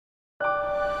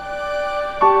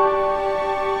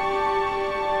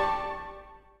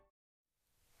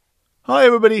Hi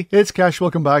everybody, it's Cash.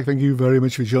 Welcome back. Thank you very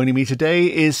much for joining me.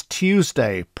 Today is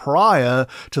Tuesday, prior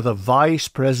to the vice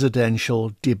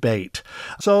presidential debate.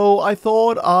 So I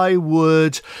thought I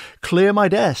would clear my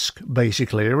desk,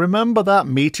 basically. Remember that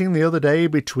meeting the other day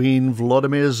between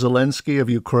Volodymyr Zelensky of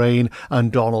Ukraine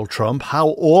and Donald Trump?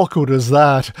 How awkward was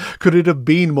that? Could it have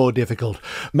been more difficult?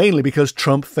 Mainly because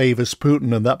Trump favours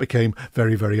Putin, and that became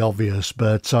very, very obvious.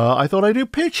 But I thought I'd do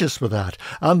pictures for that.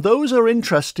 And those are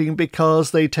interesting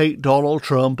because they take Donald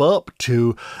Trump up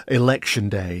to Election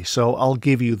Day. So I'll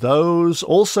give you those.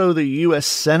 Also, the US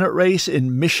Senate race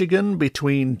in Michigan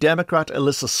between Democrat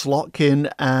Alyssa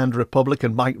Slotkin and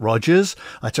Republican Mike Rogers.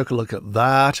 I took a look at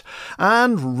that.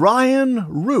 And Ryan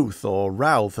Routh, or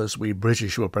Routh as we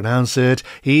British will pronounce it,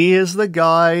 he is the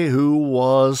guy who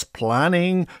was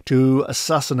planning to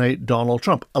assassinate Donald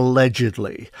Trump,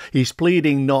 allegedly. He's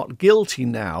pleading not guilty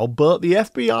now, but the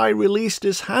FBI released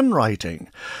his handwriting.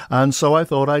 And so I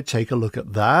thought I'd take a look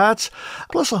at that,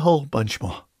 plus a whole bunch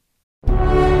more.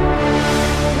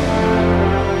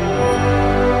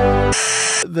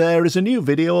 There is a new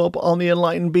video up on the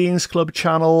Enlightened Beings Club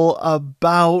channel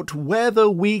about whether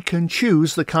we can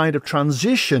choose the kind of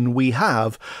transition we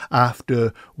have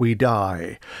after we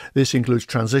die. This includes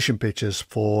transition pictures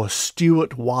for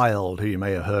Stuart Wilde, who you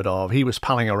may have heard of. He was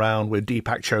palling around with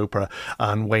Deepak Chopra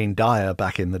and Wayne Dyer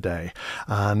back in the day.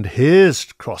 And his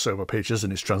crossover pictures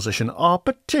and his transition are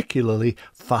particularly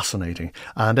fascinating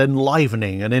and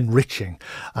enlivening and enriching.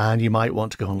 And you might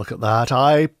want to go and look at that.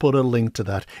 I put a link to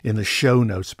that in the show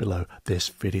notes below this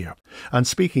video. And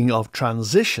speaking of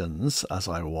transitions, as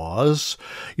I was,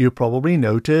 you probably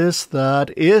noticed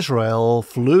that Israel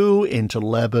flew into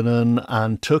Lebanon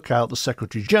and took out the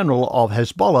Secretary General of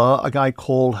Hezbollah, a guy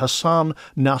called Hassan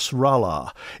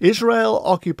Nasrallah. Israel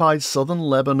occupied southern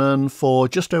Lebanon for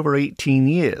just over 18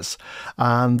 years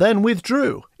and then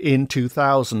withdrew in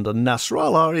 2000, and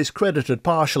Nasrallah is credited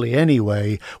partially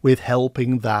anyway with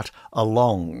helping that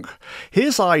along.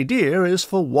 His idea is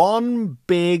for one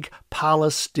big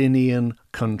Palestinian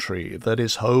country that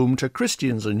is home to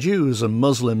Christians and Jews and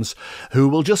Muslims who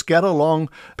will just get along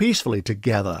peacefully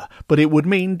together. But it would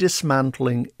mean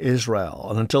dismantling Israel.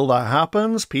 And until that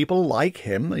happens, people like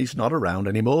him. He's not around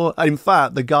anymore. In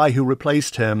fact, the guy who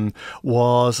replaced him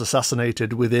was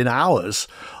assassinated within hours.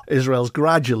 Israel's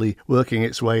gradually working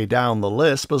its way down the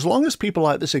list. But as long as people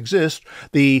like this exist,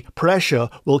 the pressure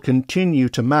will continue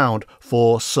to mount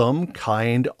for some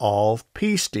kind of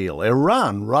peace deal.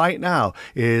 Iran right now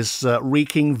is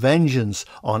wreaking vengeance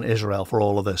on Israel for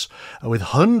all of this, with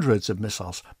hundreds of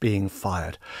missiles being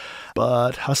fired.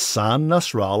 But Hassan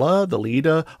Nasrallah, the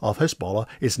leader of Hezbollah,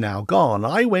 is now gone.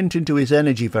 I went into his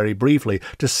energy very briefly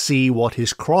to see what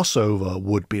his crossover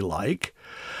would be like.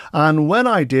 And when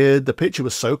I did, the picture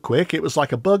was so quick, it was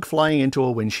like a bug flying into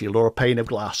a windshield or a pane of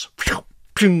glass.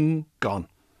 Gone.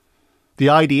 The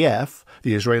IDF,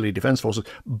 the Israeli Defense Forces,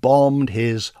 bombed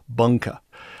his bunker.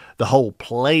 The whole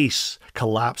place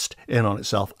collapsed in on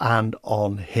itself and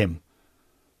on him.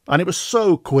 And it was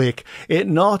so quick, it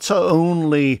not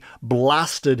only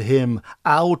blasted him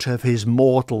out of his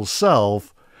mortal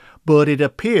self, but it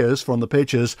appears from the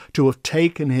pictures to have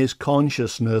taken his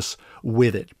consciousness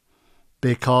with it.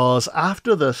 Because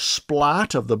after the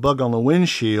splat of the bug on the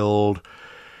windshield,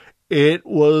 it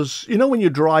was, you know, when you're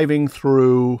driving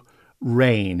through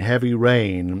rain, heavy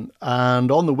rain,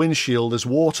 and on the windshield there's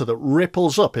water that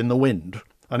ripples up in the wind,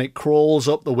 and it crawls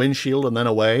up the windshield and then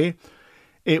away.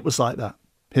 It was like that.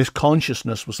 His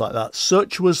consciousness was like that.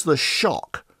 Such was the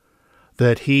shock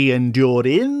that he endured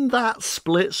in that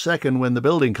split second when the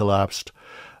building collapsed.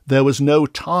 There was no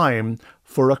time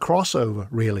for a crossover,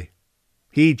 really.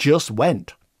 He just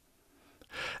went.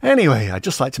 Anyway, I'd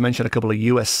just like to mention a couple of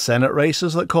US Senate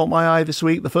races that caught my eye this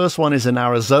week. The first one is in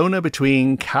Arizona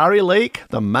between Kari,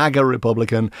 the MAGA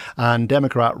Republican, and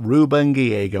Democrat Ruben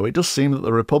Gallego. It does seem that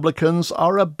the Republicans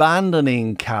are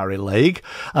abandoning Kari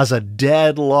as a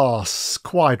dead loss.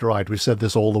 Quite right, we've said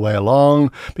this all the way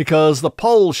along, because the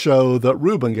polls show that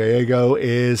Ruben Gallego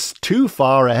is too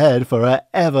far ahead for her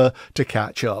ever to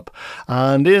catch up.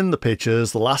 And in the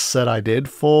pictures, the last set I did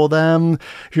for them,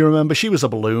 if you remember, she was a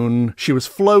balloon. She was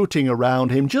floating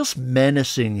around him, just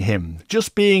menacing him,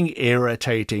 just being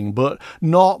irritating, but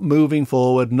not moving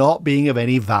forward, not being of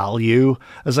any value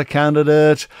as a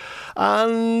candidate.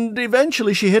 And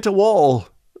eventually she hit a wall.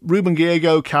 Ruben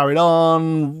Giego carried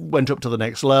on, went up to the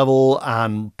next level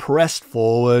and pressed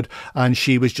forward, and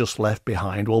she was just left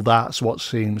behind. Well, that's what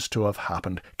seems to have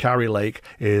happened. Kari Lake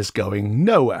is going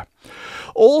nowhere.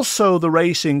 Also, the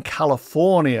race in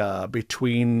California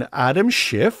between Adam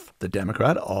Schiff, the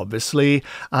Democrat, obviously,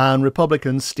 and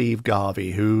Republican Steve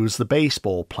Garvey, who's the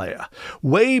baseball player.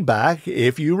 Way back,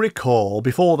 if you recall,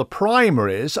 before the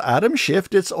primaries, Adam Schiff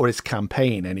did, or his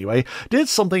campaign anyway, did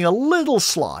something a little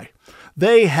sly.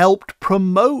 They helped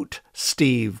promote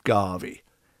Steve Garvey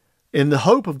in the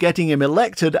hope of getting him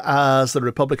elected as the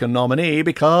Republican nominee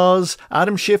because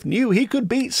Adam Schiff knew he could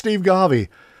beat Steve Garvey.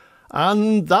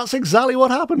 And that's exactly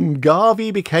what happened.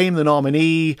 Garvey became the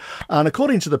nominee, and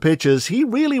according to the pictures, he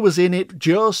really was in it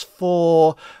just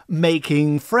for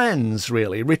making friends,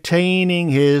 really, retaining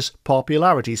his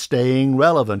popularity, staying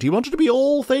relevant. He wanted to be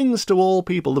all things to all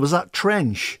people. There was that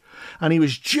trench, and he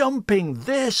was jumping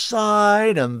this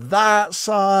side and that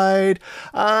side,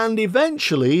 and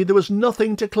eventually there was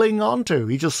nothing to cling on to.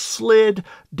 He just slid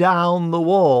down the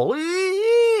wall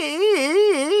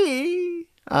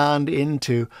and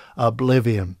into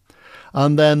oblivion.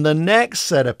 And then the next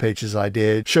set of pictures I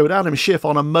did showed Adam Schiff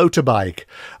on a motorbike,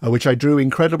 which I drew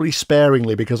incredibly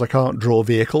sparingly because I can't draw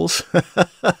vehicles.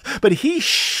 But he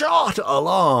shot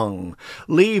along,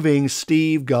 leaving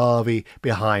Steve Garvey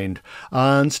behind.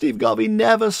 And Steve Garvey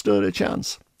never stood a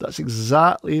chance. That's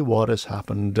exactly what has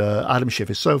happened. Adam Schiff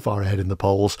is so far ahead in the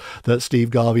polls that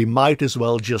Steve Garvey might as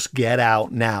well just get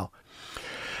out now.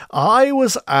 I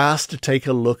was asked to take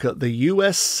a look at the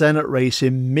US Senate race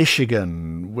in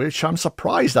Michigan, which I'm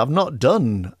surprised I've not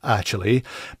done, actually,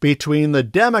 between the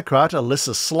Democrat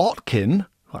Alyssa Slotkin,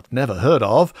 who I've never heard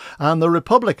of, and the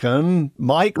Republican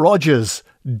Mike Rogers.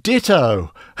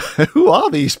 Ditto. Who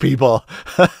are these people?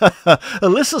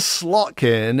 Alyssa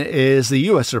Slotkin is the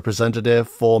U.S. representative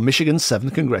for Michigan's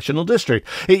 7th Congressional District.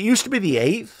 It used to be the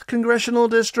 8th Congressional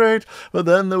District, but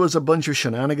then there was a bunch of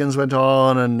shenanigans went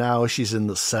on, and now she's in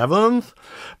the 7th.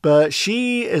 But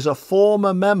she is a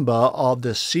former member of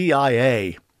the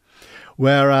CIA.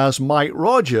 Whereas Mike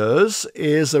Rogers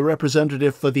is a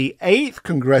representative for the 8th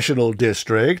Congressional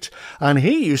District, and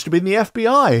he used to be in the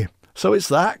FBI. So it's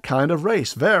that kind of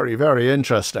race. Very, very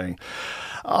interesting.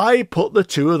 I put the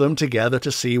two of them together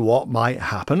to see what might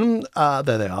happen. There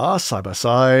they are, side by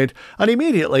side. And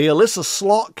immediately, Alyssa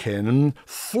Slotkin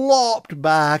flopped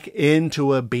back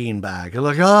into a beanbag.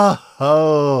 Like,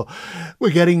 oh,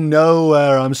 we're getting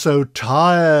nowhere. I'm so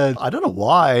tired. I don't know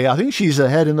why. I think she's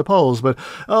ahead in the polls, but,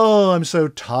 oh, I'm so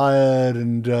tired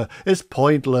and it's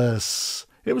pointless.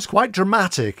 It was quite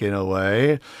dramatic in a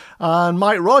way, and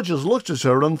Mike Rogers looked at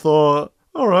her and thought,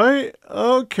 all right,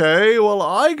 okay, well,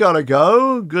 I gotta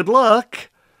go, good luck,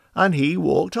 and he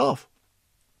walked off.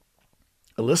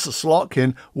 Alyssa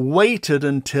Slotkin waited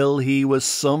until he was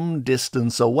some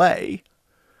distance away,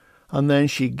 and then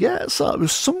she gets up. There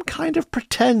was some kind of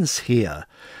pretense here.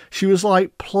 She was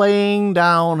like playing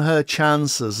down her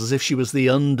chances as if she was the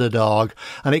underdog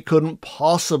and it couldn't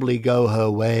possibly go her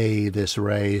way, this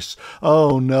race.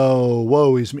 Oh no,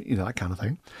 woe is me, you know, that kind of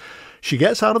thing. She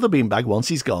gets out of the beanbag once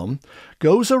he's gone,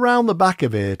 goes around the back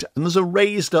of it, and there's a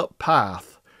raised up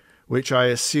path, which I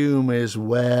assume is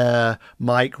where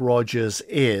Mike Rogers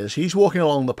is. He's walking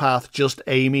along the path just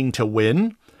aiming to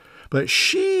win, but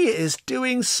she is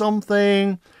doing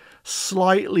something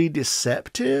slightly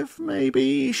deceptive,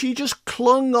 maybe. She just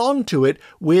clung onto it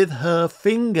with her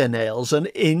fingernails and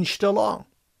inched along.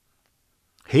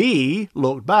 He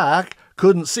looked back,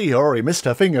 couldn't see her, or he missed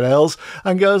her fingernails,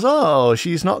 and goes, oh,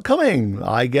 she's not coming.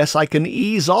 I guess I can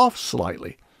ease off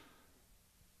slightly.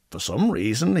 For some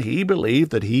reason, he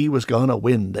believed that he was going to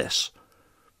win this.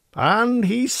 And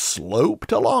he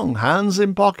sloped along, hands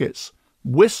in pockets,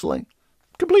 whistling.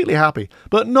 Completely happy,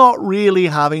 but not really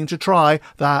having to try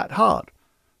that hard.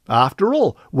 After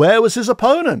all, where was his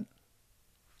opponent?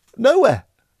 Nowhere.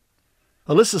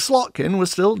 Alyssa Slotkin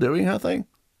was still doing her thing.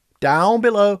 Down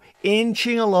below,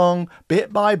 inching along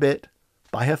bit by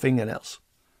her fingernails.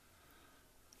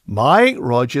 Mike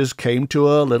Rogers came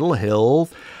to a little hill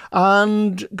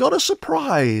and got a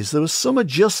surprise. There was some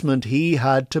adjustment he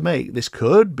had to make. This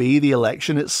could be the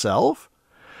election itself,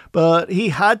 but he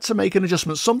had to make an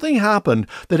adjustment. Something happened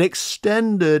that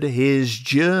extended his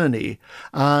journey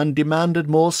and demanded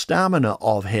more stamina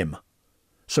of him.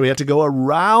 So he had to go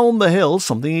around the hill,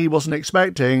 something he wasn't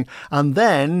expecting, and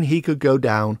then he could go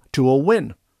down to a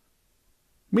win.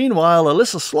 Meanwhile,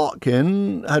 Alyssa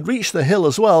Slotkin had reached the hill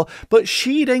as well, but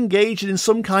she'd engaged in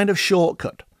some kind of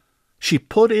shortcut. She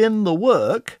put in the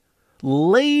work,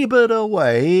 laboured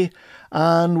away,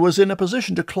 and was in a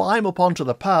position to climb up onto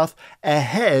the path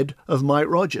ahead of Mike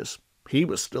Rogers. he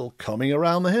was still coming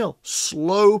around the hill,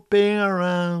 sloping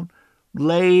around,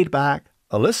 laid back.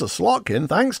 Alyssa Slotkin,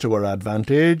 thanks to her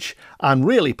advantage and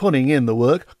really putting in the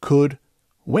work, could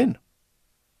win.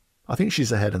 I think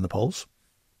she's ahead in the polls.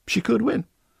 She could win.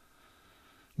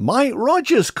 Mike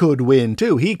Rogers could win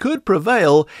too. He could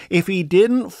prevail if he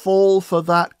didn't fall for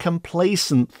that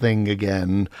complacent thing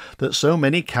again that so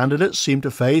many candidates seem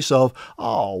to face of,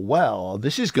 oh, well,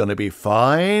 this is going to be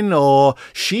fine, or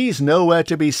she's nowhere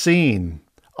to be seen.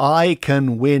 I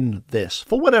can win this.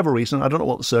 For whatever reason, I don't know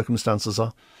what the circumstances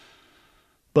are.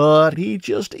 But he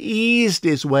just eased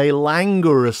his way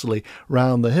languorously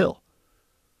round the hill.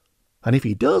 And if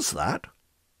he does that,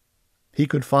 he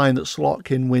could find that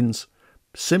Slotkin wins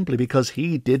simply because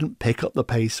he didn't pick up the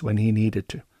pace when he needed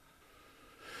to.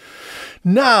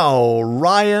 Now,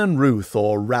 Ryan Routh,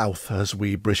 or Routh as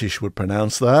we British would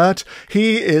pronounce that,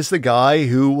 he is the guy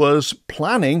who was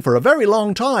planning for a very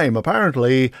long time,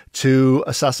 apparently, to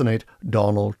assassinate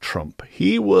Donald Trump.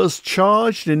 He was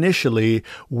charged initially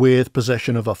with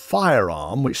possession of a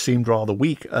firearm, which seemed rather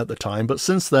weak at the time, but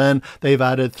since then they've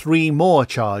added 3 more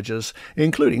charges,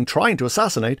 including trying to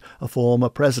assassinate a former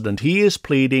president. He is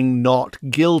pleading not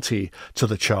guilty to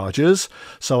the charges,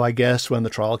 so I guess when the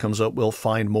trial comes up we'll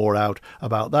find more out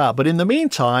about that. But in the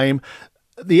meantime,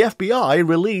 the FBI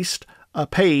released a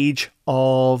page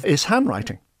of his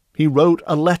handwriting. He wrote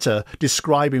a letter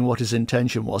describing what his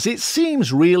intention was. It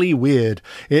seems really weird.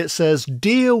 It says,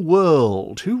 "Dear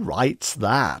world," who writes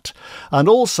that? And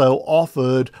also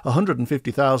offered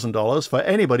 $150,000 for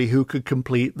anybody who could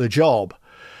complete the job.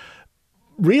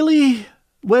 Really?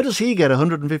 Where does he get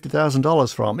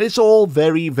 $150,000 from? It's all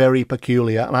very, very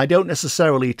peculiar, and I don't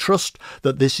necessarily trust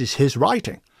that this is his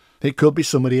writing. It could be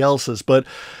somebody else's, but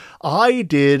I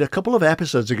did, a couple of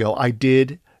episodes ago, I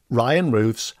did Ryan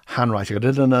Routh's handwriting. I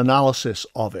did an analysis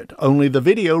of it, only the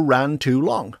video ran too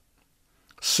long.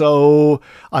 So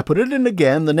I put it in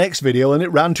again, the next video, and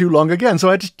it ran too long again, so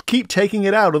I had to keep taking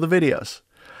it out of the videos.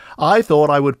 I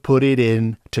thought I would put it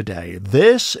in today.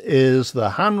 This is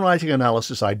the handwriting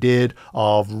analysis I did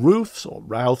of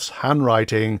Routh's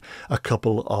handwriting a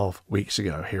couple of weeks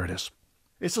ago. Here it is.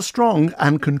 It's a strong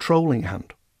and controlling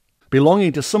hand,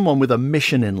 belonging to someone with a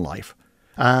mission in life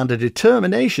and a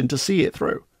determination to see it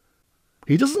through.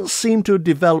 He doesn't seem to have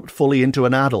developed fully into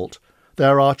an adult.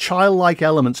 There are childlike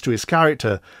elements to his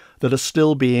character that are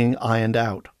still being ironed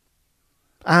out.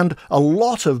 And a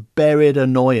lot of buried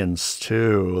annoyance,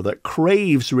 too, that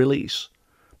craves release.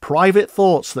 Private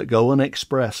thoughts that go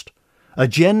unexpressed.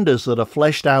 Agendas that are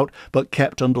fleshed out but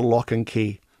kept under lock and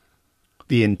key.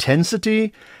 The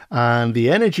intensity and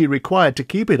the energy required to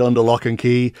keep it under lock and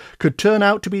key could turn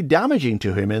out to be damaging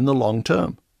to him in the long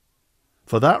term.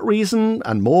 For that reason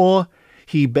and more,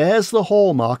 he bears the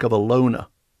hallmark of a loner,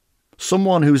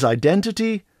 someone whose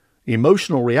identity,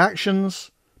 emotional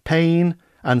reactions, pain,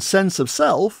 and sense of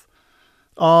self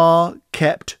are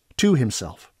kept to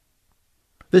himself.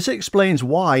 This explains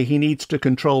why he needs to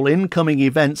control incoming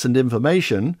events and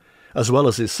information, as well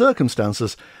as his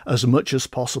circumstances, as much as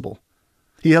possible.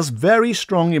 He has very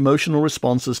strong emotional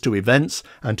responses to events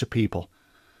and to people,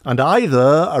 and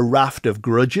either a raft of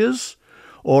grudges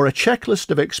or a checklist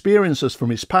of experiences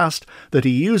from his past that he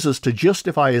uses to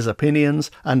justify his opinions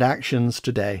and actions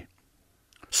today.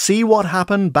 See what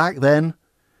happened back then?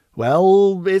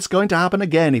 Well, it's going to happen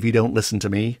again if you don't listen to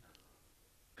me.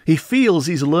 He feels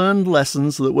he's learned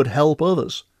lessons that would help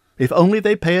others, if only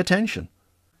they pay attention.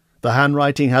 The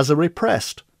handwriting has a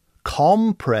repressed,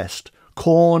 compressed,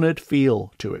 cornered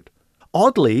feel to it.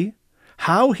 Oddly,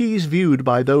 how he's viewed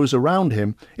by those around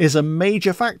him is a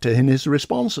major factor in his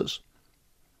responses.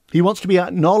 He wants to be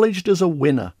acknowledged as a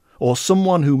winner, or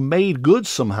someone who made good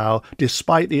somehow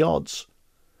despite the odds.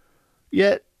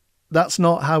 Yet, that's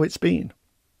not how it's been.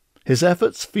 His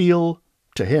efforts feel,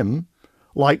 to him,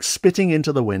 like spitting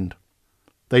into the wind.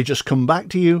 They just come back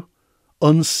to you,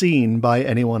 unseen by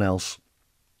anyone else.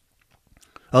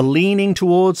 A leaning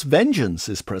towards vengeance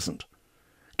is present,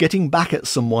 getting back at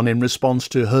someone in response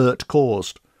to hurt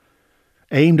caused,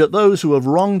 aimed at those who have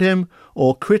wronged him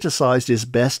or criticised his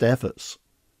best efforts.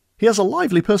 He has a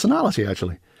lively personality,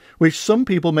 actually, which some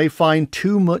people may find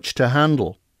too much to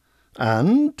handle,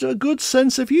 and a good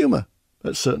sense of humour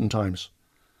at certain times.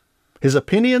 His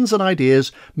opinions and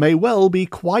ideas may well be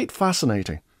quite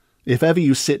fascinating, if ever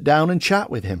you sit down and chat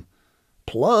with him.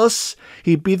 Plus,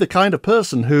 he'd be the kind of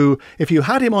person who, if you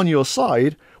had him on your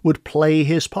side, would play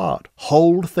his part,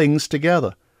 hold things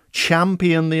together,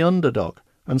 champion the underdog,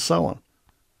 and so on.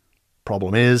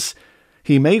 Problem is,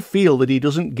 he may feel that he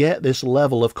doesn't get this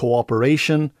level of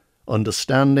cooperation,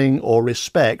 understanding, or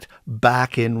respect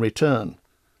back in return.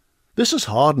 This has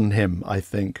hardened him, I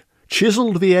think,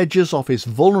 chiseled the edges off his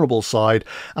vulnerable side,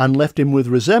 and left him with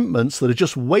resentments that are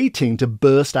just waiting to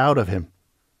burst out of him.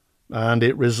 And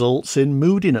it results in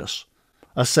moodiness,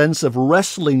 a sense of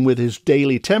wrestling with his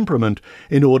daily temperament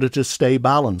in order to stay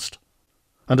balanced,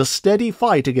 and a steady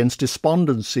fight against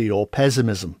despondency or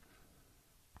pessimism.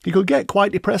 He could get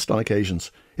quite depressed on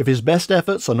occasions if his best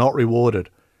efforts are not rewarded.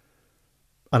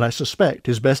 And I suspect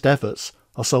his best efforts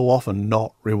are so often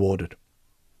not rewarded.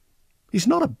 He's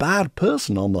not a bad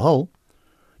person on the whole,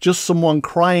 just someone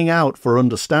crying out for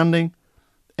understanding,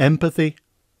 empathy,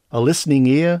 a listening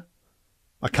ear,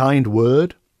 a kind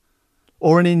word,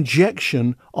 or an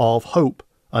injection of hope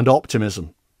and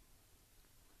optimism.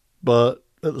 But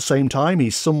at the same time,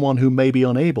 he's someone who may be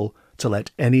unable to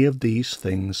let any of these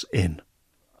things in.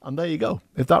 And there you go.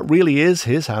 If that really is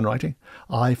his handwriting,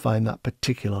 I find that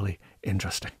particularly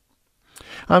interesting.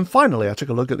 And finally, I took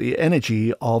a look at the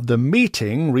energy of the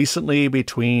meeting recently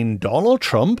between Donald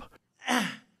Trump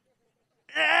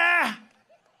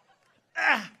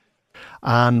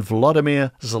and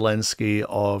Volodymyr Zelensky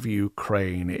of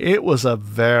Ukraine. It was a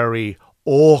very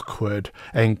awkward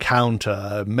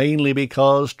encounter, mainly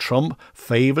because Trump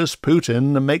favours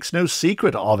Putin and makes no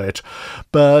secret of it.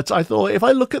 But I thought if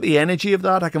I look at the energy of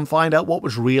that, I can find out what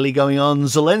was really going on.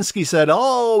 Zelensky said,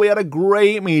 "Oh, we had a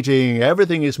great meeting.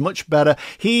 Everything is much better."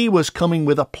 He was coming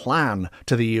with a plan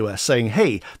to the US, saying,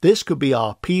 hey, this could be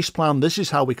our peace plan. This is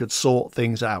how we could sort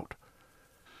things out.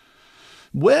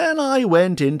 When I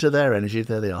went into their energy,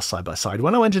 there they are side by side,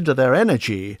 when I went into their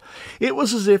energy, it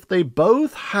was as if they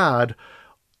both had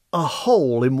a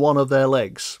hole in one of their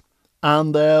legs,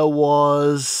 and there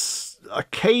was a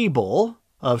cable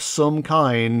of some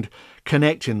kind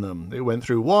connecting them. It went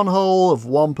through one hole of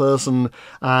one person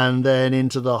and then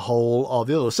into the hole of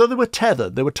the other. So they were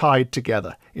tethered, they were tied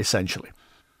together, essentially.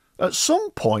 At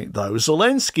some point, though,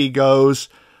 Zelensky goes,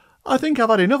 "I think I've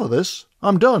had enough of this.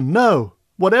 I'm done. No.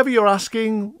 Whatever you're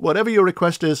asking, whatever your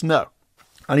request is, no."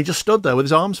 And he just stood there with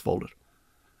his arms folded.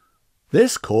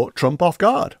 This caught Trump off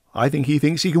guard. I think he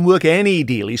thinks he can work any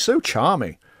deal. He's so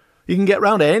charming. He can get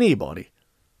round anybody.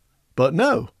 But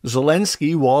no,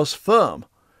 Zelensky was firm.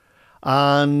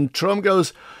 And Trump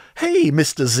goes, "Hey,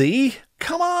 Mr. Z,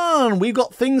 come on, we've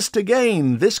got things to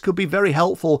gain. This could be very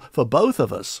helpful for both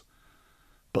of us."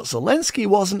 But Zelensky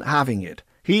wasn't having it.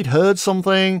 He'd heard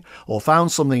something, or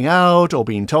found something out, or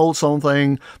been told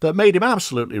something that made him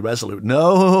absolutely resolute.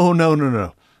 No, no, no,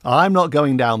 no. I'm not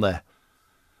going down there.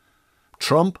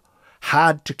 Trump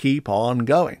had to keep on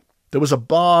going. There was a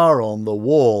bar on the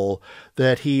wall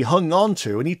that he hung on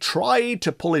to, and he tried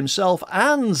to pull himself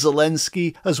and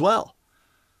Zelensky as well.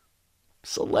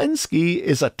 Zelensky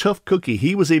is a tough cookie.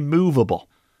 He was immovable.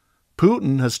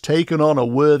 Putin has taken on a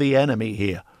worthy enemy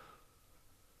here.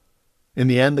 In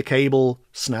the end, the cable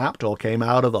snapped or came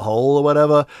out of the hole or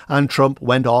whatever, and Trump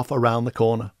went off around the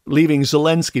corner, leaving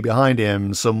Zelensky behind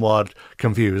him, somewhat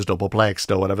confused or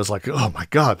perplexed or whatever. It's like, oh my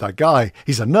God, that guy,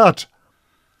 he's a nut.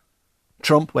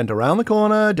 Trump went around the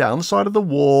corner, down the side of the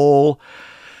wall,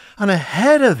 and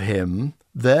ahead of him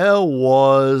there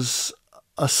was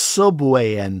a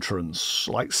subway entrance,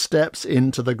 like steps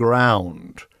into the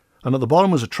ground. And at the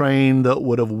bottom was a train that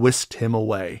would have whisked him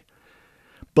away.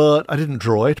 But I didn't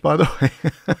draw it, by the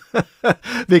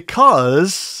way,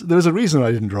 because there was a reason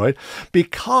I didn't draw it,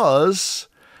 because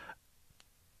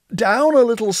down a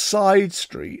little side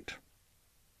street,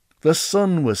 the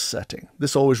sun was setting.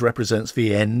 This always represents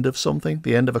the end of something,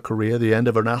 the end of a career, the end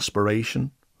of an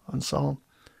aspiration, and so on.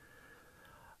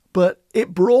 But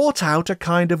it brought out a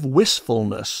kind of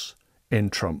wistfulness in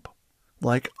Trump.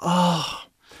 Like, oh,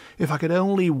 if I could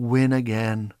only win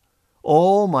again,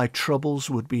 all my troubles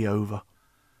would be over.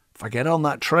 If I get on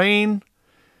that train,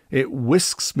 it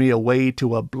whisks me away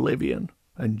to oblivion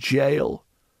and jail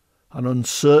and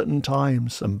uncertain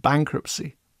times and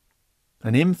bankruptcy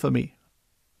and infamy.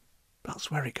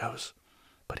 That's where it goes.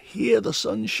 But hear the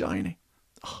sun shining.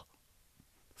 Oh,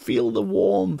 feel the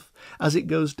warmth as it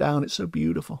goes down. It's so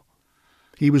beautiful.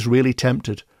 He was really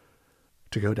tempted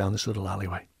to go down this little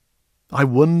alleyway. I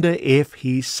wonder if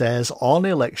he says on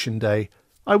election day,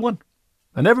 I won.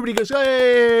 And everybody goes,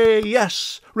 hey,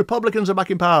 yes, Republicans are back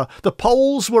in power. The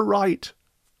polls were right.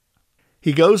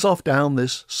 He goes off down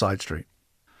this side street.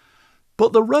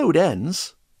 But the road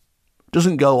ends,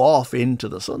 doesn't go off into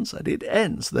the sunset. It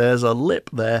ends. There's a lip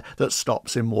there that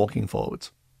stops him walking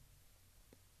forwards.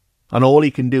 And all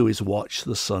he can do is watch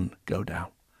the sun go down.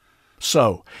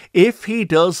 So, if he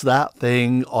does that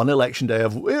thing on election day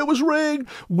of, it was rigged,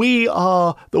 we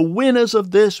are the winners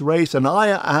of this race, and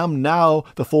I am now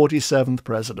the 47th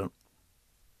president.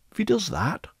 If he does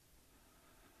that,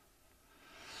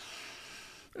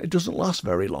 it doesn't last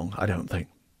very long, I don't think.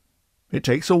 It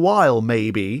takes a while,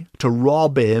 maybe, to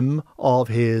rob him of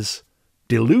his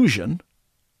delusion.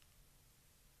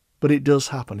 But it does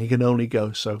happen. He can only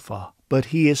go so far. But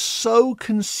he is so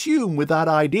consumed with that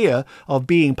idea of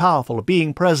being powerful, of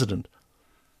being president,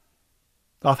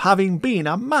 of having been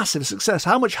a massive success.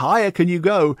 How much higher can you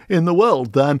go in the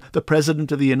world than the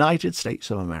President of the United States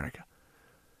of America?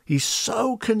 He's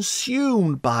so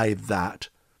consumed by that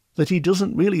he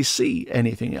doesn't really see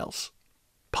anything else.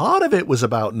 Part of it was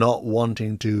about not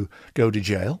wanting to go to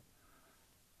jail.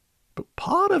 But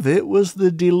part of it was the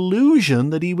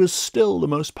delusion that he was still the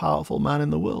most powerful man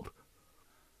in the world.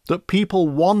 That people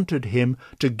wanted him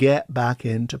to get back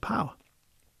into power.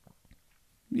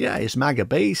 Yeah, his MAGA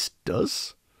base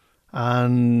does.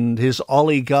 And his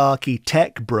oligarchy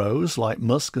tech bros like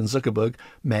Musk and Zuckerberg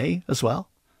may as well.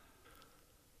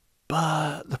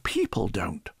 But the people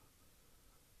don't.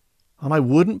 And I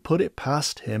wouldn't put it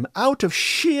past him, out of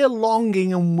sheer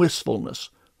longing and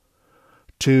wistfulness,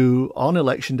 to, on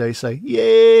election day, say,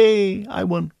 yay, I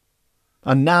won.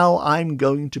 And now I'm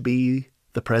going to be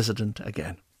the president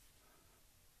again.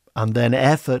 And then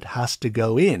effort has to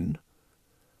go in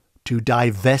to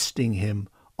divesting him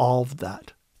of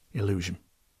that illusion.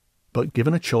 But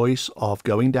given a choice of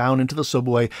going down into the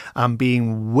subway and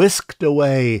being whisked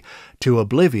away to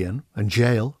oblivion and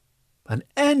jail and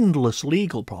endless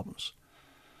legal problems,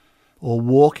 or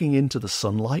walking into the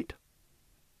sunlight,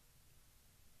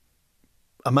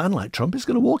 a man like Trump is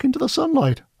going to walk into the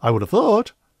sunlight, I would have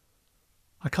thought.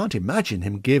 I can't imagine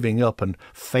him giving up and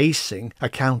facing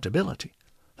accountability.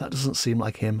 That doesn't seem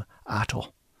like him at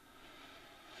all.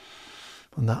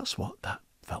 And that's what that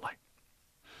felt like.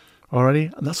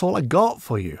 Alrighty, and that's all I got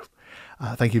for you.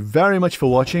 Thank you very much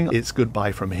for watching. It's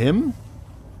goodbye from him.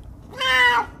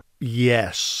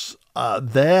 Yes,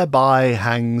 thereby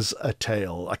hangs a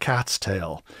tail, a cat's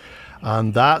tail.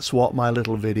 And that's what my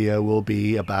little video will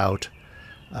be about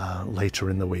later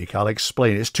in the week. I'll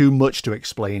explain. It's too much to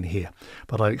explain here,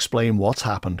 but I'll explain what's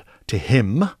happened to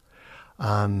him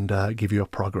and give you a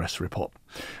progress report.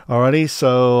 Alrighty,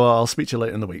 so I'll speak to you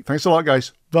later in the week. Thanks a lot,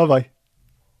 guys. Bye-bye.